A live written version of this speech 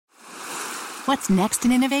What's next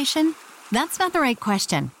in innovation? That's not the right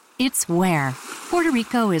question. It's where. Puerto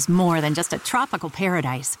Rico is more than just a tropical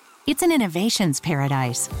paradise. It's an innovations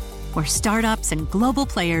paradise, where startups and global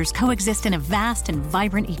players coexist in a vast and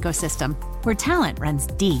vibrant ecosystem, where talent runs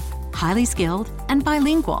deep, highly skilled, and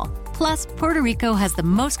bilingual. Plus, Puerto Rico has the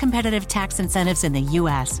most competitive tax incentives in the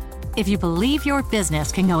U.S. If you believe your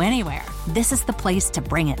business can go anywhere, this is the place to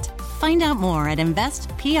bring it. Find out more at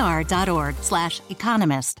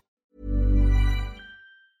investpr.org/economist.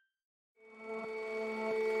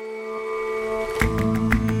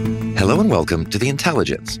 Hello and welcome to The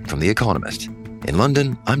Intelligence from The Economist. In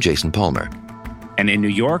London, I'm Jason Palmer. And in New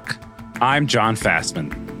York, I'm John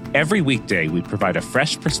Fastman. Every weekday, we provide a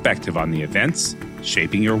fresh perspective on the events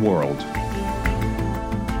shaping your world.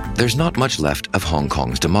 There's not much left of Hong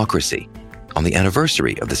Kong's democracy. On the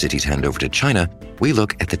anniversary of the city's handover to China, we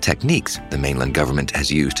look at the techniques the mainland government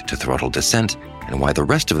has used to throttle dissent and why the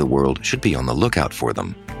rest of the world should be on the lookout for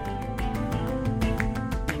them.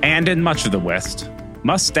 And in much of the West,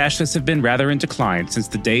 mustaches have been rather in decline since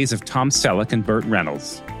the days of Tom Selleck and Burt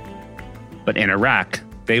Reynolds. But in Iraq,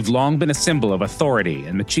 they've long been a symbol of authority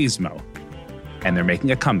and machismo, and they're making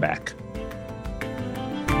a comeback.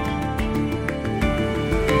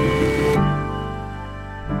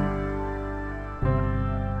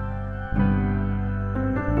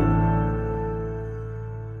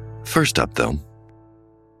 First up, though,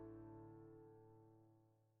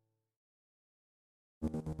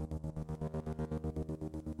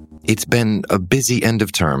 it's been a busy end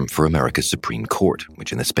of term for America's Supreme Court,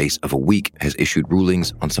 which in the space of a week has issued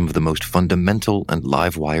rulings on some of the most fundamental and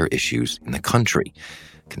live-wire issues in the country: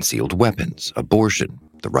 concealed weapons, abortion,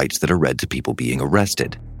 the rights that are read to people being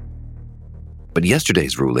arrested. But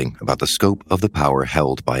yesterday's ruling about the scope of the power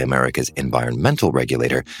held by America's environmental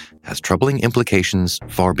regulator has troubling implications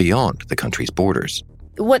far beyond the country's borders.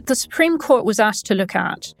 What the Supreme Court was asked to look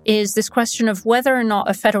at is this question of whether or not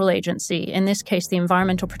a federal agency, in this case the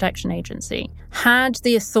Environmental Protection Agency, had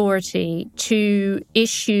the authority to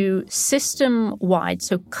issue system-wide,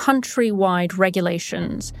 so country-wide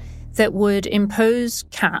regulations that would impose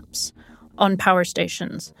caps on power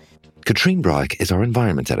stations. Katrine Broik is our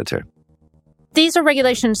environment editor. These are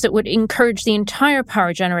regulations that would encourage the entire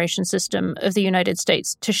power generation system of the United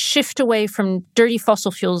States to shift away from dirty fossil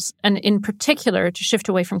fuels, and in particular to shift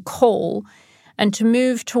away from coal, and to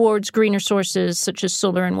move towards greener sources such as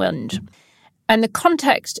solar and wind. And the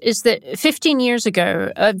context is that 15 years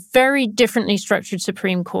ago, a very differently structured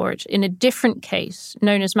Supreme Court in a different case,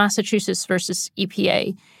 known as Massachusetts versus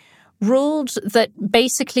EPA, ruled that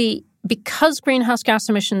basically because greenhouse gas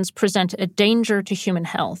emissions present a danger to human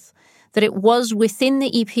health, that it was within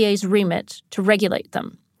the EPA's remit to regulate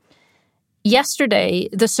them. Yesterday,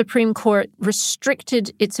 the Supreme Court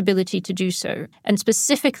restricted its ability to do so, and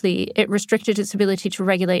specifically, it restricted its ability to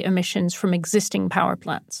regulate emissions from existing power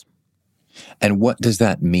plants. And what does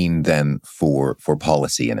that mean then for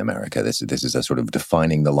policy in America? This is a sort of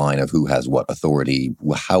defining the line of who has what authority.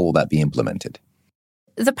 How will that be implemented?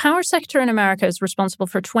 The power sector in America is responsible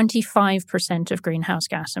for 25% of greenhouse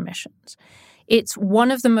gas emissions. It's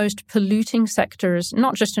one of the most polluting sectors,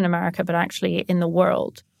 not just in America, but actually in the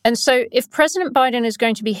world. And so if President Biden is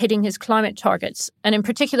going to be hitting his climate targets, and in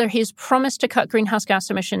particular, he's promised to cut greenhouse gas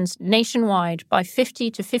emissions nationwide by 50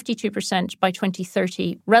 to 52% by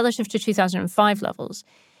 2030 relative to 2005 levels,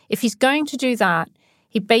 if he's going to do that,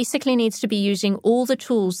 he basically needs to be using all the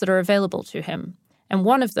tools that are available to him. And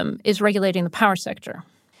one of them is regulating the power sector.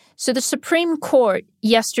 So the Supreme Court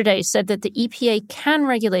yesterday said that the EPA can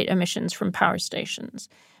regulate emissions from power stations,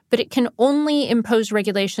 but it can only impose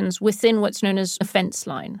regulations within what's known as a fence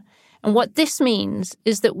line. And what this means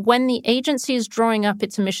is that when the agency is drawing up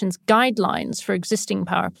its emissions guidelines for existing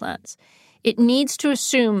power plants, it needs to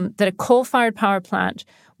assume that a coal-fired power plant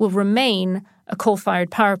will remain a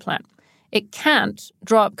coal-fired power plant. It can't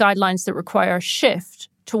draw up guidelines that require a shift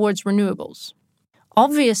towards renewables.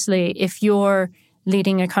 Obviously, if you're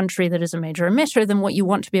leading a country that is a major emitter, then what you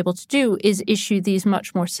want to be able to do is issue these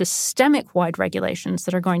much more systemic-wide regulations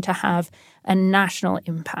that are going to have a national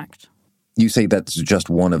impact. You say that's just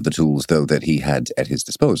one of the tools, though, that he had at his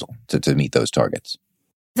disposal to meet those targets.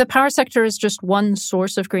 The power sector is just one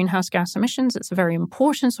source of greenhouse gas emissions. It's a very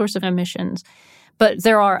important source of emissions. But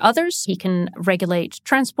there are others. He can regulate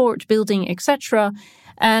transport, building, etc.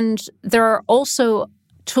 And there are also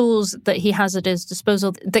tools that he has at his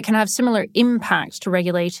disposal that can have similar impacts to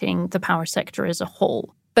regulating the power sector as a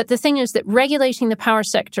whole. But the thing is that regulating the power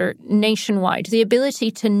sector nationwide, the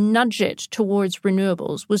ability to nudge it towards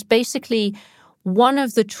renewables, was basically one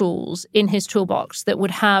of the tools in his toolbox that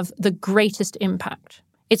would have the greatest impact.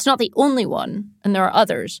 It's not the only one, and there are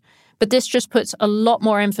others, but this just puts a lot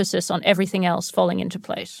more emphasis on everything else falling into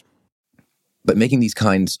place. But making these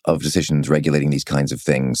kinds of decisions, regulating these kinds of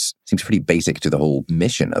things, seems pretty basic to the whole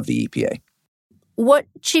mission of the EPA. What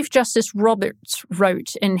Chief Justice Roberts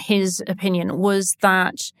wrote in his opinion was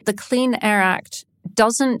that the Clean Air Act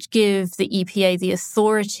doesn't give the EPA the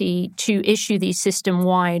authority to issue these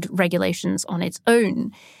system-wide regulations on its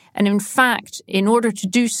own. And in fact, in order to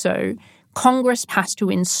do so, Congress has to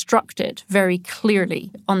instruct it very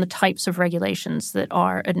clearly on the types of regulations that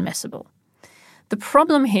are admissible. The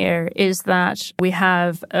problem here is that we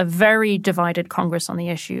have a very divided Congress on the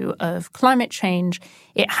issue of climate change.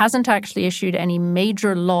 It hasn't actually issued any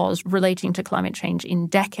major laws relating to climate change in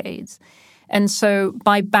decades. And so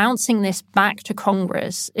by bouncing this back to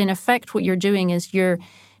Congress, in effect, what you're doing is you're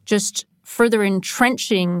just further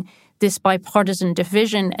entrenching this bipartisan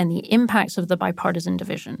division and the impacts of the bipartisan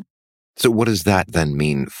division. So what does that then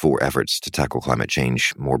mean for efforts to tackle climate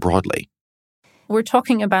change more broadly? We're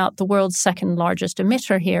talking about the world's second largest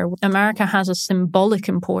emitter here. America has a symbolic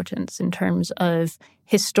importance in terms of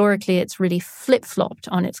historically it's really flip-flopped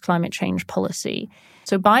on its climate change policy.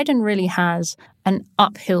 So Biden really has an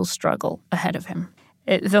uphill struggle ahead of him.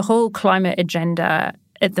 The whole climate agenda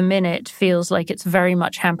at the minute feels like it's very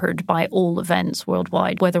much hampered by all events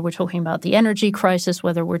worldwide, whether we're talking about the energy crisis,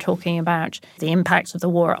 whether we're talking about the impacts of the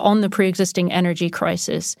war on the pre-existing energy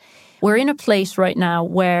crisis. We're in a place right now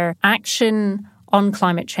where action on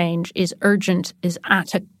climate change is urgent, is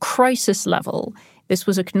at a crisis level. This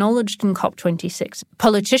was acknowledged in COP26.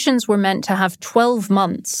 Politicians were meant to have 12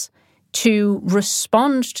 months to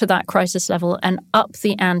respond to that crisis level and up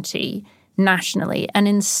the ante nationally. And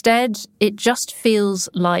instead, it just feels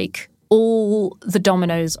like all the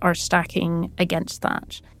dominoes are stacking against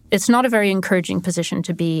that. It's not a very encouraging position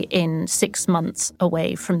to be in 6 months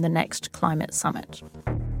away from the next climate summit.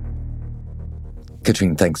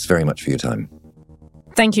 Katrine, thanks very much for your time.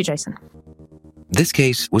 Thank you, Jason. This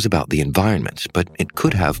case was about the environment, but it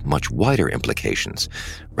could have much wider implications,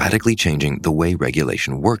 radically changing the way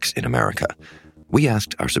regulation works in America. We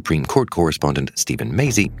asked our Supreme Court correspondent, Stephen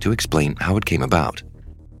Mazie, to explain how it came about.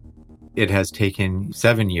 It has taken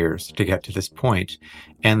 7 years to get to this point.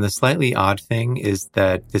 And the slightly odd thing is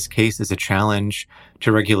that this case is a challenge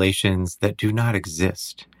to regulations that do not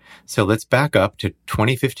exist. So let's back up to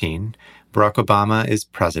 2015. Barack Obama is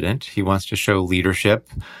president. He wants to show leadership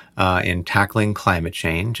in tackling climate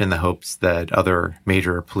change in the hopes that other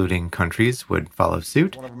major polluting countries would follow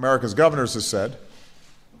suit. One of America's governors has said,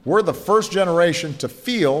 we're the first generation to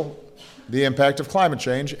feel the impact of climate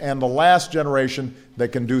change and the last generation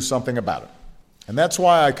that can do something about it. And that's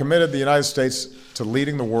why I committed the United States to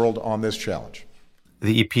leading the world on this challenge.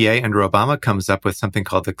 The EPA under Obama comes up with something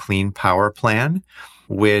called the Clean Power Plan,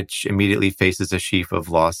 which immediately faces a sheaf of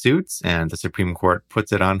lawsuits, and the Supreme Court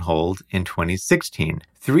puts it on hold in 2016.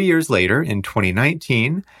 3 years later, in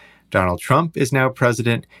 2019, Donald Trump is now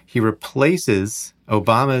president. He replaces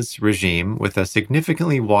Obama's regime with a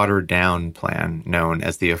significantly watered-down plan known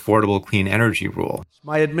as the Affordable Clean Energy Rule.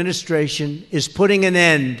 My administration is putting an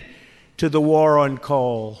end to the war on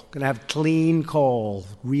coal. Going to have clean coal,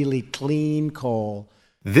 really clean coal.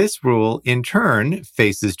 This rule, in turn,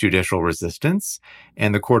 faces judicial resistance,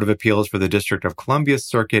 and the Court of Appeals for the District of Columbia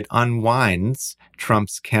Circuit unwinds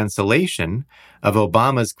Trump's cancellation of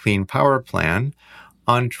Obama's Clean Power Plan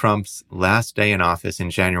on Trump's last day in office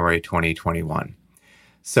in January 2021.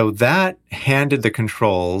 So that handed the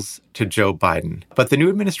controls to Joe Biden. But the new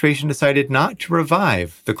administration decided not to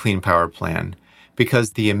revive the Clean Power Plan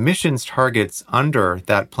because the emissions targets under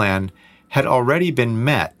that plan had already been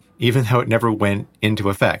met, even though it never went into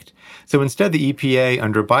effect. So instead, the EPA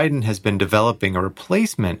under Biden has been developing a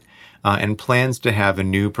replacement and plans to have a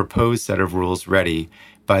new proposed set of rules ready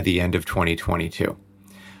by the end of 2022.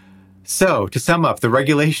 So to sum up, the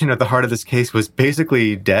regulation at the heart of this case was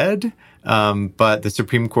basically dead, but the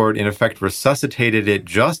Supreme Court, in effect, resuscitated it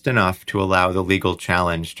just enough to allow the legal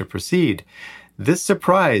challenge to proceed. This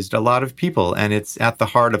surprised a lot of people, and it's at the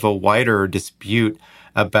heart of a wider dispute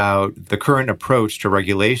about the current approach to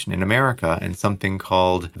regulation in America and something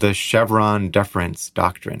called the Chevron deference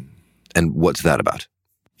doctrine. And what's that about?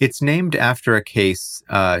 It's named after a case,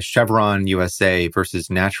 Chevron USA versus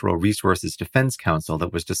Natural Resources Defense Council,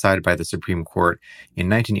 that was decided by the Supreme Court in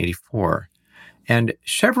 1984. And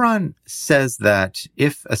Chevron says that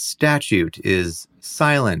if a statute is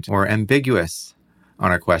silent or ambiguous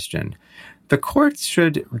on a question, the courts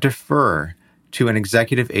should defer to an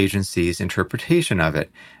executive agency's interpretation of it,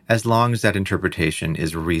 as long as that interpretation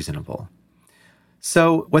is reasonable.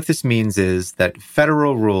 So what this means is that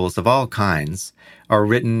federal rules of all kinds are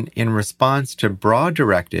written in response to broad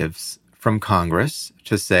directives from Congress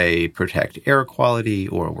to, say, protect air quality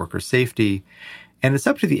or worker safety, and it's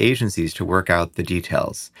up to the agencies to work out the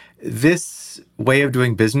details. This way of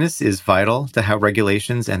doing business is vital to how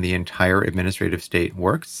regulations and the entire administrative state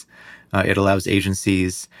works. It allows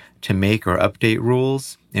agencies to make or update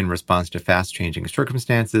rules in response to fast-changing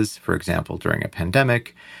circumstances, for example, during a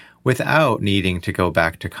pandemic, without needing to go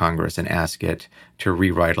back to Congress and ask it to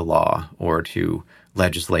rewrite a law or to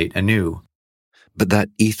legislate anew. But that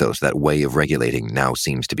ethos, that way of regulating, now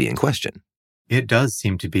seems to be in question. It does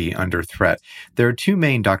seem to be under threat. There are two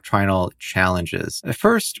main doctrinal challenges.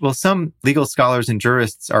 First, some legal scholars and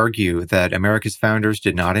jurists argue that America's founders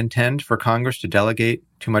did not intend for Congress to delegate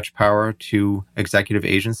too much power to executive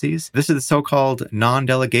agencies. This is the so-called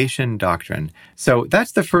non-delegation doctrine. So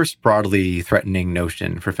that's the first broadly threatening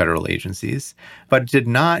notion for federal agencies, but it did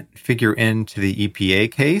not figure into the EPA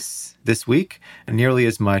case this week nearly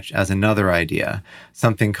as much as another idea,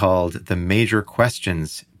 something called the major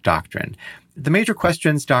questions doctrine. The major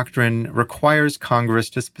questions doctrine requires Congress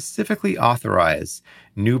to specifically authorize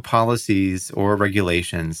new policies or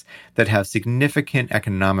regulations that have significant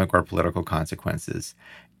economic or political consequences,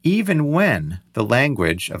 even when the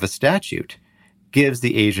language of a statute gives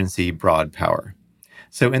the agency broad power.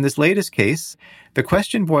 So in this latest case, the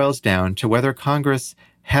question boils down to whether Congress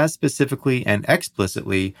has specifically and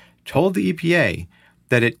explicitly told the EPA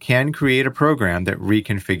that it can create a program that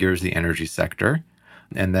reconfigures the energy sector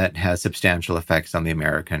and that has substantial effects on the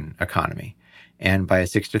American economy. And by a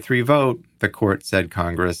 6-3 vote, the court said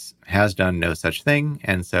Congress has done no such thing,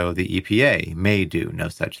 and so the EPA may do no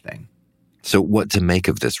such thing. So what to make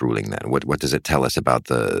of this ruling then? What does it tell us about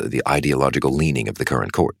the ideological leaning of the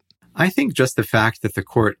current court? I think just the fact that the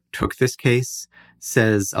court took this case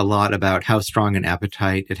says a lot about how strong an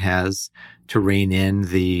appetite it has to rein in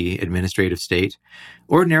the administrative state.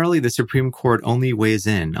 Ordinarily, the Supreme Court only weighs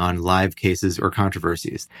in on live cases or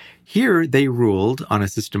controversies. Here, they ruled on a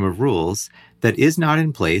system of rules that is not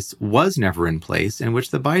in place, was never in place, and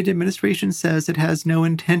which the Biden administration says it has no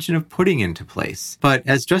intention of putting into place. But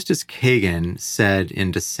as Justice Kagan said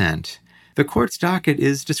in dissent, the court's docket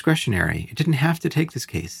is discretionary. It didn't have to take this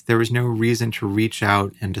case. There was no reason to reach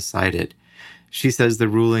out and decide it. She says the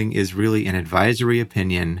ruling is really an advisory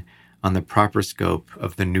opinion on the proper scope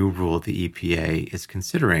of the new rule the EPA is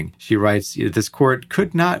considering. She writes, this court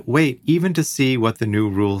could not wait even to see what the new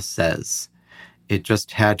rule says. It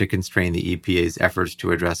just had to constrain the EPA's efforts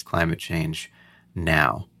to address climate change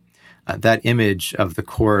now. That image of the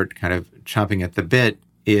court kind of chomping at the bit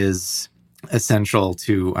is essential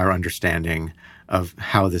to our understanding of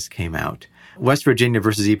how this came out. West Virginia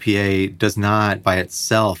versus EPA does not by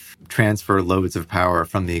itself transfer loads of power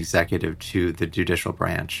from the executive to the judicial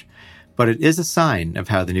branch, but it is a sign of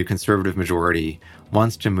how the new conservative majority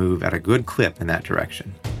wants to move at a good clip in that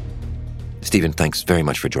direction. Stephen, thanks very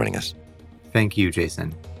much for joining us. Thank you,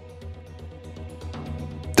 Jason.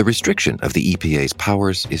 The restriction of the EPA's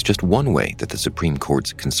powers is just one way that the Supreme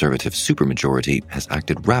Court's conservative supermajority has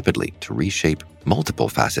acted rapidly to reshape multiple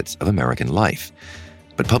facets of American life.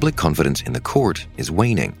 But public confidence in the court is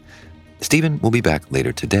waning. Stephen will be back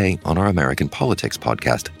later today on our American Politics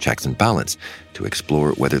podcast, Checks and Balance, to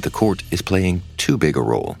explore whether the court is playing too big a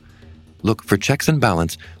role. Look for Checks and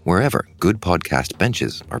Balance wherever good podcast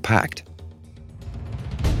benches are packed.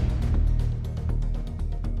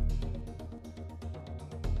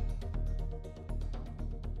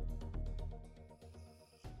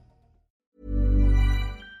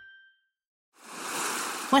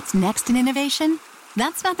 What's next in innovation?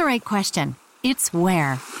 That's not the right question. It's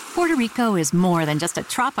where. Puerto Rico is more than just a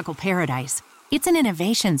tropical paradise. It's an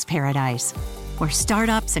innovations paradise, where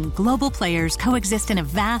startups and global players coexist in a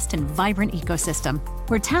vast and vibrant ecosystem,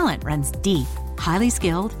 where talent runs deep, highly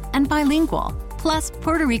skilled, and bilingual. Plus,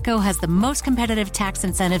 Puerto Rico has the most competitive tax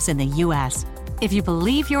incentives in the U.S. If you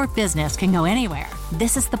believe your business can go anywhere,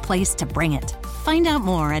 this is the place to bring it. Find out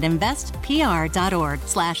more at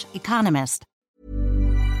investpr.org/economist.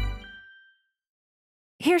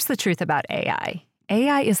 Here's the truth about AI.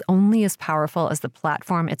 AI is only as powerful as the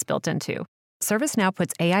platform it's built into. ServiceNow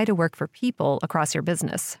puts AI to work for people across your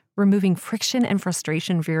business, removing friction and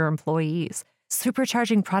frustration for your employees,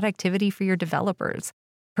 supercharging productivity for your developers,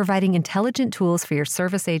 providing intelligent tools for your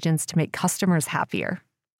service agents to make customers happier,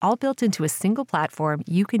 all built into a single platform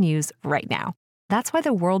you can use right now. That's why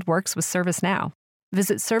the world works with ServiceNow.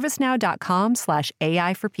 Visit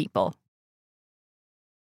servicenow.com/AI for people.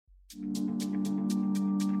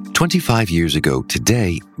 25 years ago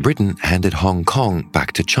today, Britain handed Hong Kong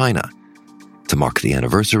back to China. To mark the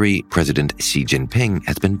anniversary, President Xi Jinping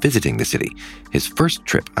has been visiting the city, his first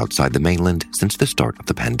trip outside the mainland since the start of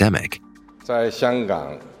the pandemic. 在香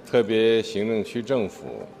港特别行政区政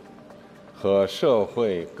府和社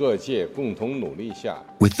会各界共同努力下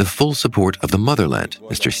With the full support of the motherland,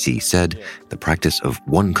 Mr. Xi said, the practice of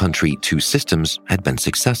one country, two systems had been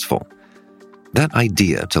successful. That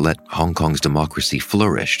idea to let Hong Kong's democracy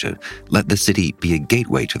flourish, to let the city be a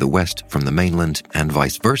gateway to the West from the mainland and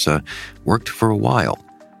vice versa, worked for a while.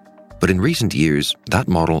 But in recent years, that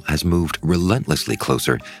model has moved relentlessly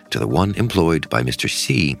closer to the one employed by Mr.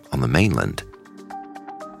 Xi on the mainland.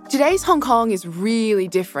 Today's Hong Kong is really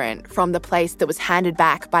different from the place that was handed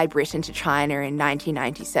back by Britain to China in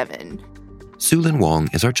 1997. Su-Lin Wong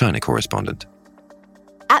is our China correspondent.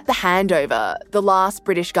 At the handover, the last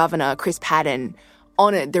British governor, Chris Patten,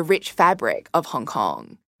 honoured the rich fabric of Hong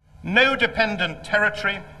Kong. No dependent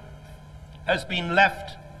territory has been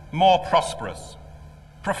left more prosperous.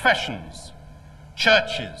 Professions,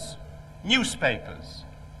 churches, newspapers,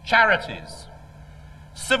 charities,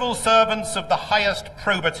 civil servants of the highest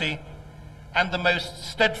probity and the most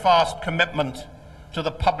steadfast commitment to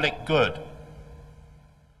the public good.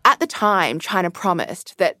 At the time, China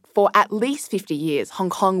promised that for at least 50 years, Hong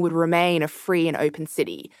Kong would remain a free and open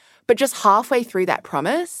city. But just halfway through that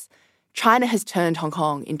promise, China has turned Hong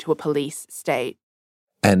Kong into a police state.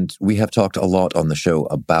 And we have talked a lot on the show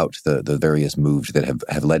about the various moves that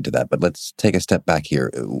have led to that. But let's take a step back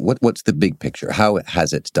here. What's the big picture? How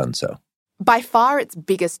has it done so? By far, its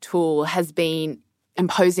biggest tool has been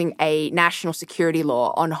imposing a national security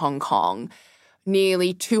law on Hong Kong.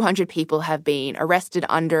 Nearly 200 people have been arrested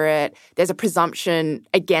under it. There's a presumption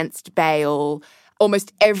against bail.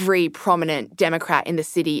 Almost every prominent Democrat in the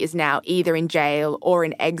city is now either in jail or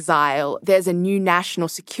in exile. There's a new national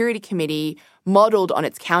security committee modelled on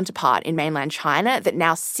its counterpart in mainland China that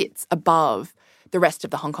now sits above the rest of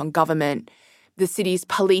the Hong Kong government. The city's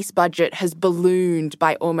police budget has ballooned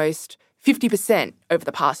by almost 50% over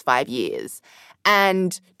the past 5 years.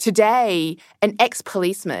 And today, an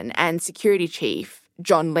ex-policeman and security chief,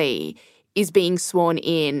 John Lee, is being sworn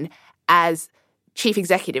in as chief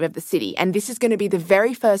executive of the city. And this is going to be the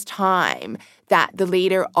very first time that the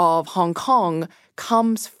leader of Hong Kong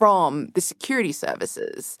comes from the security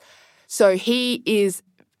services. So he is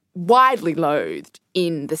widely loathed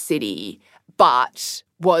in the city, but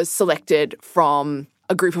was selected from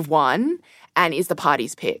a group of one and is the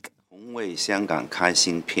party's pick.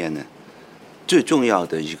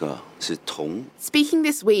 Speaking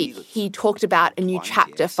this week, he talked about a new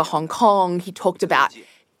chapter for Hong Kong. He talked about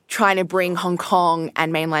trying to bring Hong Kong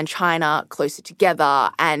and mainland China closer together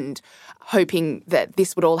and hoping that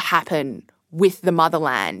this would all happen with the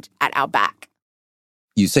motherland at our back.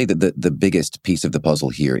 You say that the biggest piece of the puzzle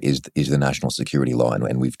here is the national security law,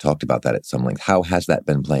 and we've talked about that at some length. How has that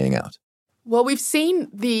been playing out? Well, we've seen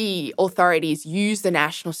the authorities use the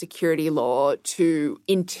national security law to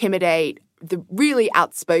intimidate the really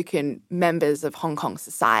outspoken members of Hong Kong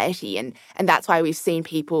society, and that's why we've seen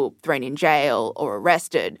people thrown in jail or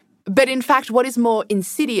arrested. But in fact, what is more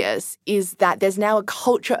insidious is that there's now a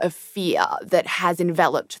culture of fear that has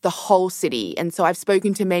enveloped the whole city. And so I've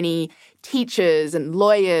spoken to many teachers and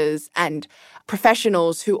lawyers and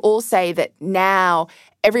professionals who all say that now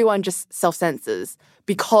everyone just self-censors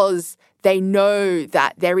because they know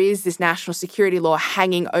that there is this national security law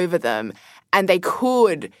hanging over them, and they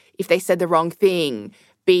could, if they said the wrong thing,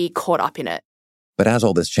 be caught up in it. But as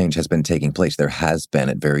all this change has been taking place, there has been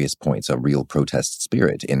at various points a real protest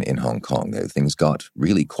spirit in Hong Kong. Things got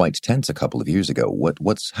really quite tense a couple of years ago.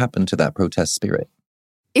 What's happened to that protest spirit?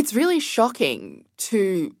 It's really shocking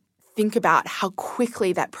to think about how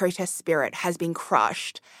quickly that protest spirit has been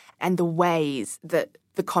crushed and the ways that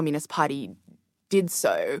the Communist Party did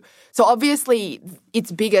so. So obviously,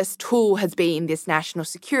 its biggest tool has been this national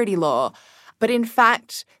security law. But in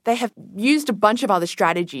fact, they have used a bunch of other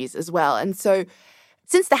strategies as well. And so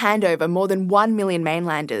since the handover, more than 1 million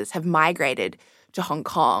mainlanders have migrated to Hong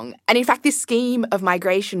Kong. And in fact, this scheme of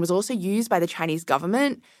migration was also used by the Chinese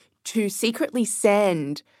government to secretly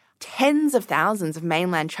send tens of thousands of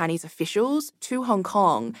mainland Chinese officials to Hong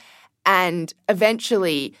Kong and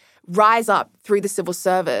eventually rise up through the civil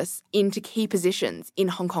service into key positions in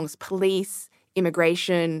Hong Kong's police,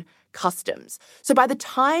 immigration, customs. So by the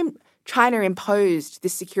time China imposed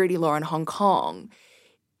this security law in Hong Kong,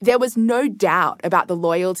 there was no doubt about the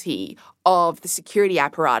loyalty of the security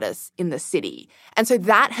apparatus in the city. And so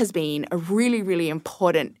that has been a really, really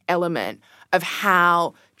important element of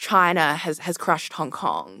how China has crushed Hong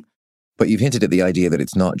Kong. But you've hinted at the idea that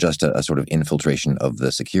it's not just a sort of infiltration of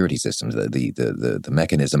the security systems, the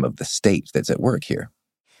mechanism of the state that's at work here.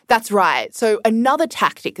 That's right. So another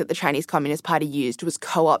tactic that the Chinese Communist Party used was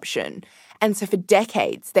co-option. And so for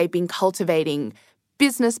decades, they've been cultivating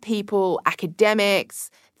business people,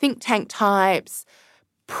 academics, think tank types,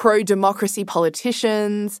 pro-democracy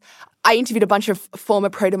politicians. I interviewed a bunch of former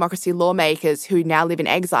pro-democracy lawmakers who now live in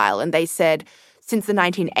exile, and they said since the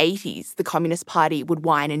 1980s, the Communist Party would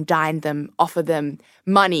wine and dine them, offer them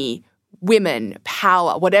money, women,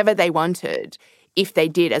 power, whatever they wanted, if they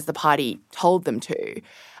did as the party told them to.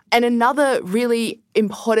 And another really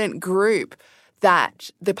important group that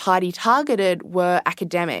the party targeted were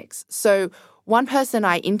academics. So one person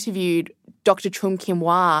I interviewed, Dr. Chum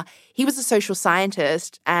Kim-hwa, he was a social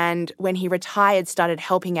scientist, and when he retired, started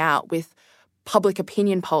helping out with public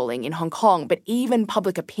opinion polling in Hong Kong. But even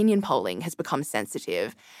public opinion polling has become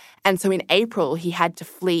sensitive. And so in April, he had to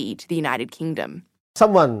flee to the United Kingdom.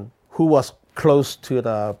 Someone who was close to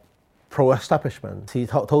the pro-establishment, he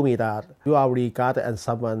told me that you are regarded as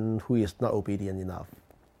someone who is not obedient enough.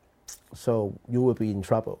 So you will be in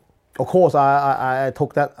trouble. Of course, I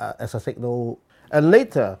took that as a signal. And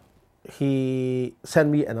later, he sent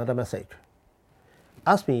me another message.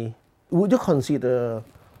 Asked me, would you consider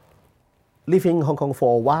leaving Hong Kong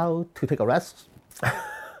for a while to take a rest?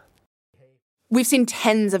 We've seen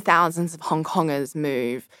tens of thousands of Hong Kongers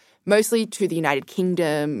move, mostly to the United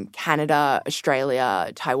Kingdom, Canada,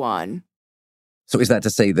 Australia, Taiwan. So is that to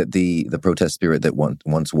say that the protest spirit that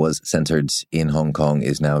once was centered in Hong Kong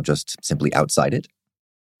is now just simply outside it?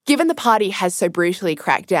 Given the party has so brutally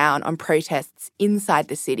cracked down on protests inside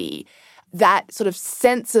the city, that sort of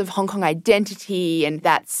sense of Hong Kong identity and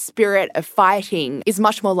that spirit of fighting is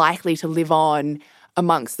much more likely to live on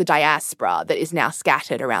amongst the diaspora that is now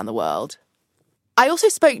scattered around the world. I also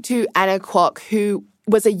spoke to Anna Kwok, who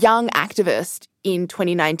was a young activist in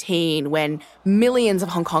 2019 when millions of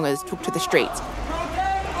Hong Kongers took to the streets.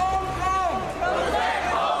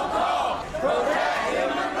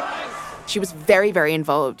 She was very, very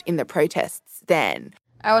involved in the protests then.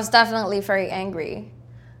 I was definitely very angry.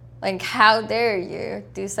 Like, how dare you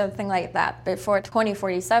do something like that before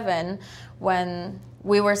 2047 when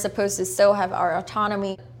we were supposed to still have our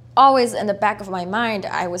autonomy? Always in the back of my mind,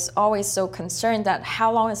 I was always so concerned that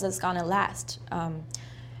how long is this going to last?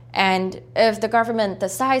 And if the government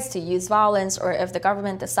decides to use violence or if the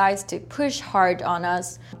government decides to push hard on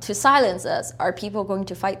us to silence us, are people going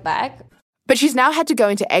to fight back? But she's now had to go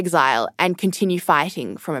into exile and continue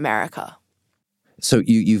fighting from America. So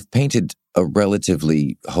you've painted a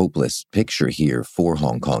relatively hopeless picture here for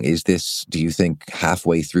Hong Kong. Is this, do you think,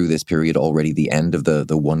 halfway through this period already the end of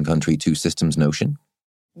the one country, two systems notion?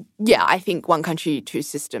 Yeah, I think one country, two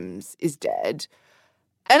systems is dead.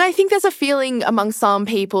 And I think there's a feeling among some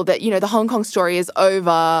people that, the Hong Kong story is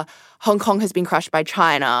over, Hong Kong has been crushed by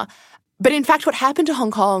China. But in fact, what happened to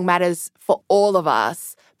Hong Kong matters for all of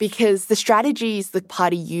us because the strategies the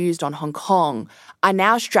party used on Hong Kong are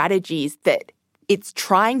now strategies that it's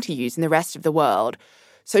trying to use in the rest of the world.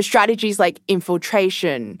 So strategies like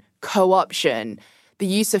infiltration, co-option, the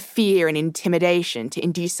use of fear and intimidation to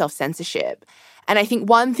induce self-censorship. And I think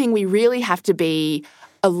one thing we really have to be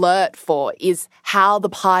alert for is how the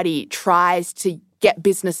party tries to get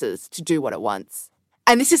businesses to do what it wants.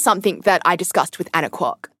 And this is something that I discussed with Anna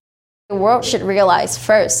Kwok. The world should realize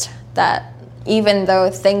first that even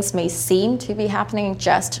though things may seem to be happening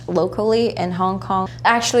just locally in Hong Kong,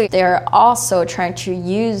 actually they're also trying to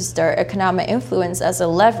use their economic influence as a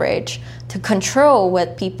leverage to control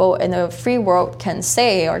what people in the free world can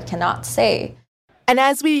say or cannot say. And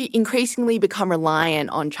as we increasingly become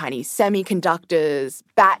reliant on Chinese semiconductors,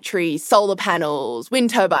 batteries, solar panels,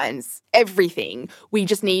 wind turbines, everything, we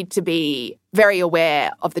just need to be very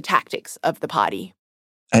aware of the tactics of the party.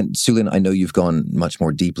 And Sue-Lin, I know you've gone much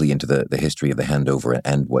more deeply into the history of the handover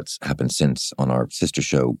and what's happened since on our sister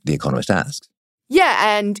show, The Economist Asks.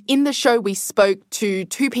 Yeah, and in the show we spoke to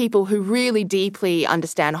two people who really deeply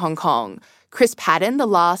understand Hong Kong. Chris Patten, the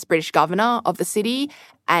last British governor of the city,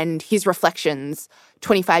 and his reflections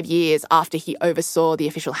 25 years after he oversaw the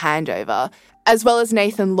official handover, as well as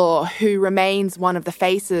Nathan Law, who remains one of the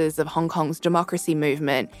faces of Hong Kong's democracy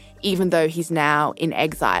movement, even though he's now in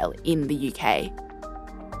exile in the UK.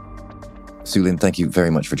 Sue-Lin, thank you very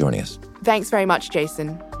much for joining us. Thanks very much,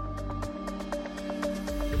 Jason.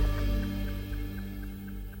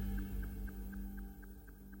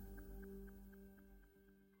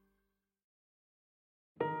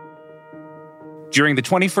 During the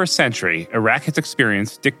 21st century, Iraq has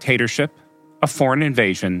experienced dictatorship, a foreign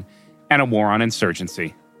invasion, and a war on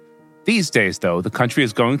insurgency. These days, though, the country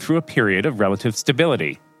is going through a period of relative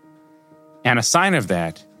stability. And a sign of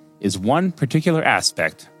that is one particular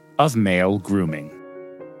aspect of male grooming.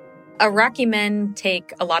 Iraqi men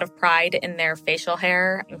take a lot of pride in their facial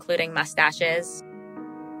hair, including mustaches.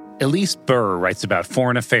 Elise Burr writes about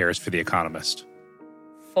foreign affairs for The Economist.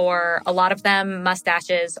 For a lot of them,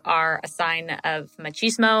 mustaches are a sign of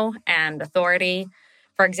machismo and authority.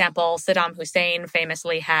 For example, Saddam Hussein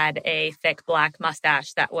famously had a thick black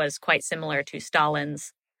mustache that was quite similar to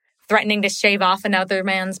Stalin's. Threatening to shave off another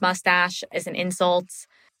man's mustache is an insult.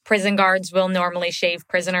 Prison guards will normally shave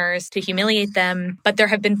prisoners to humiliate them, but there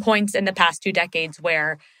have been points in the past 2 decades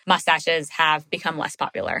where mustaches have become less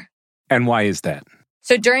popular. And why is that?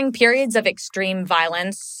 So during periods of extreme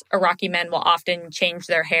violence, Iraqi men will often change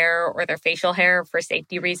their hair or their facial hair for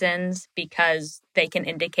safety reasons because they can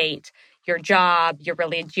indicate your job, your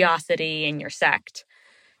religiosity, and your sect.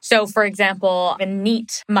 So, for example, a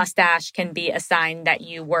neat mustache can be a sign that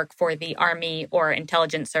you work for the army or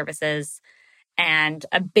intelligence services. And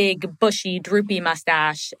a big, bushy, droopy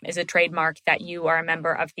mustache is a trademark that you are a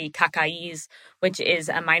member of the Kakais, which is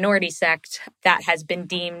a minority sect that has been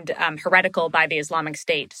deemed heretical by the Islamic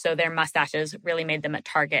State. So their mustaches really made them a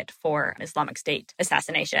target for Islamic State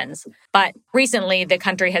assassinations. But recently, the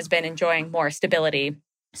country has been enjoying more stability.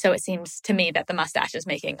 So it seems to me that the mustache is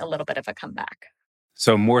making a little bit of a comeback.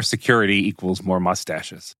 So more security equals more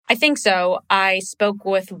mustaches. I think so. I spoke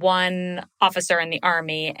with one officer in the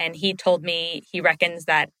Army, and he told me he reckons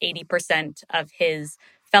that 80% of his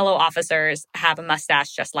fellow officers have a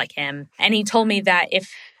mustache just like him. And he told me that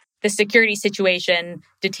if the security situation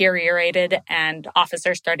deteriorated and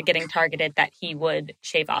officers started getting targeted, that he would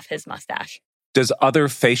shave off his mustache. Does other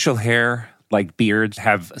facial hair, like beards,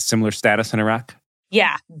 have a similar status in Iraq?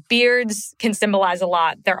 Yeah, beards can symbolize a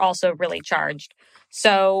lot. They're also really charged.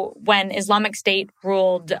 So when Islamic State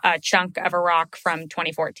ruled a chunk of Iraq from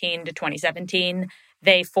 2014 to 2017,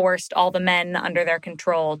 they forced all the men under their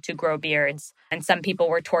control to grow beards, and some people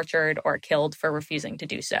were tortured or killed for refusing to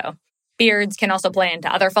do so. Beards can also play into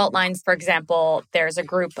other fault lines. For example, there's a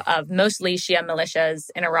group of mostly Shia militias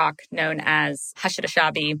in Iraq known as Hashd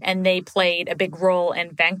al-Shabi, and they played a big role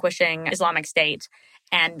in vanquishing Islamic State.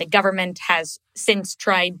 And the government has since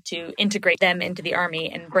tried to integrate them into the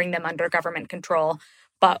army and bring them under government control.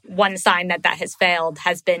 But one sign that has failed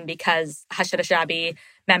has been because Hashd al-Shabi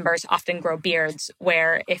members often grow beards,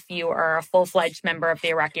 where if you are a full-fledged member of the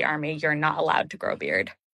Iraqi army, you're not allowed to grow a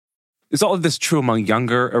beard. Is all of this true among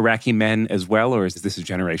younger Iraqi men as well, or is this a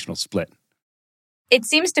generational split? It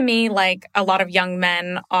seems to me like a lot of young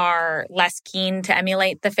men are less keen to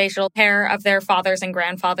emulate the facial hair of their fathers and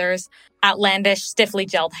grandfathers. Outlandish, stiffly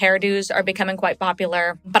gelled hairdos are becoming quite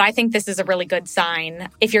popular, but I think this is a really good sign.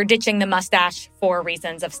 If you're ditching the mustache for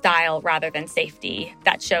reasons of style rather than safety,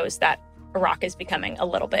 that shows that Iraq is becoming a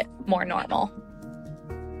little bit more normal.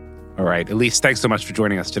 All right. Elise, thanks so much for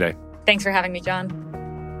joining us today. Thanks for having me, John.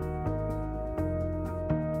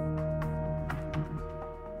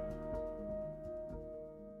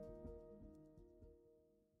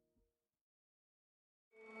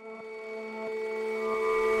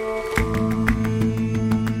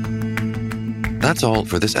 That's all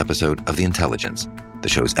for this episode of The Intelligence. The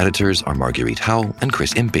show's editors are Marguerite Howell and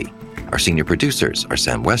Chris Impey. Our senior producers are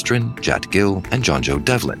Sam Westron, Jat Gill, and John Joe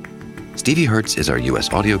Devlin. Stevie Hertz is our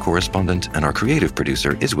U.S. audio correspondent, and our creative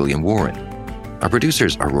producer is William Warren. Our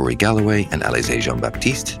producers are Rory Galloway and Alizé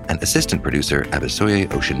Jean-Baptiste, and assistant producer Abisoye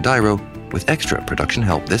Oshindairo, with extra production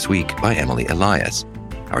help this week by Emily Elias.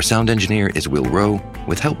 Our sound engineer is Will Rowe,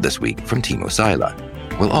 with help this week from Timo Saila.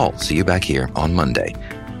 We'll all see you back here on Monday.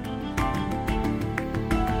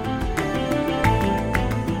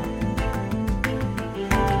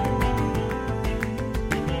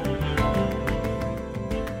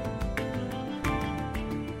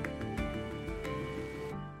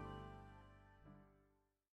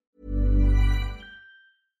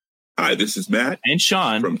 Hi, this is Matt and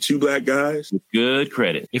Sean from Two Black Guys with Good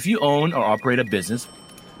Credit. If you own or operate a business,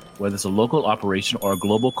 whether it's a local operation or a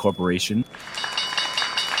global corporation,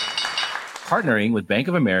 partnering with Bank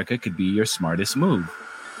of America could be your smartest move.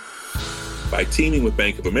 By teaming with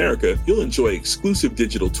Bank of America, you'll enjoy exclusive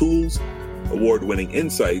digital tools, award-winning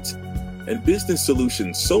insights, and business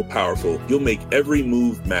solutions so powerful you'll make every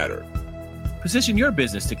move matter. Position your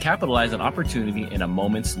business to capitalize on opportunity in a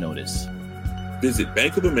moment's notice. Visit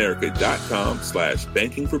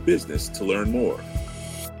bankofamerica.com/banking for business to learn more.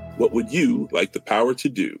 What would you like the power to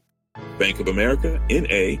do? Bank of America,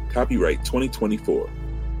 N.A., copyright 2024.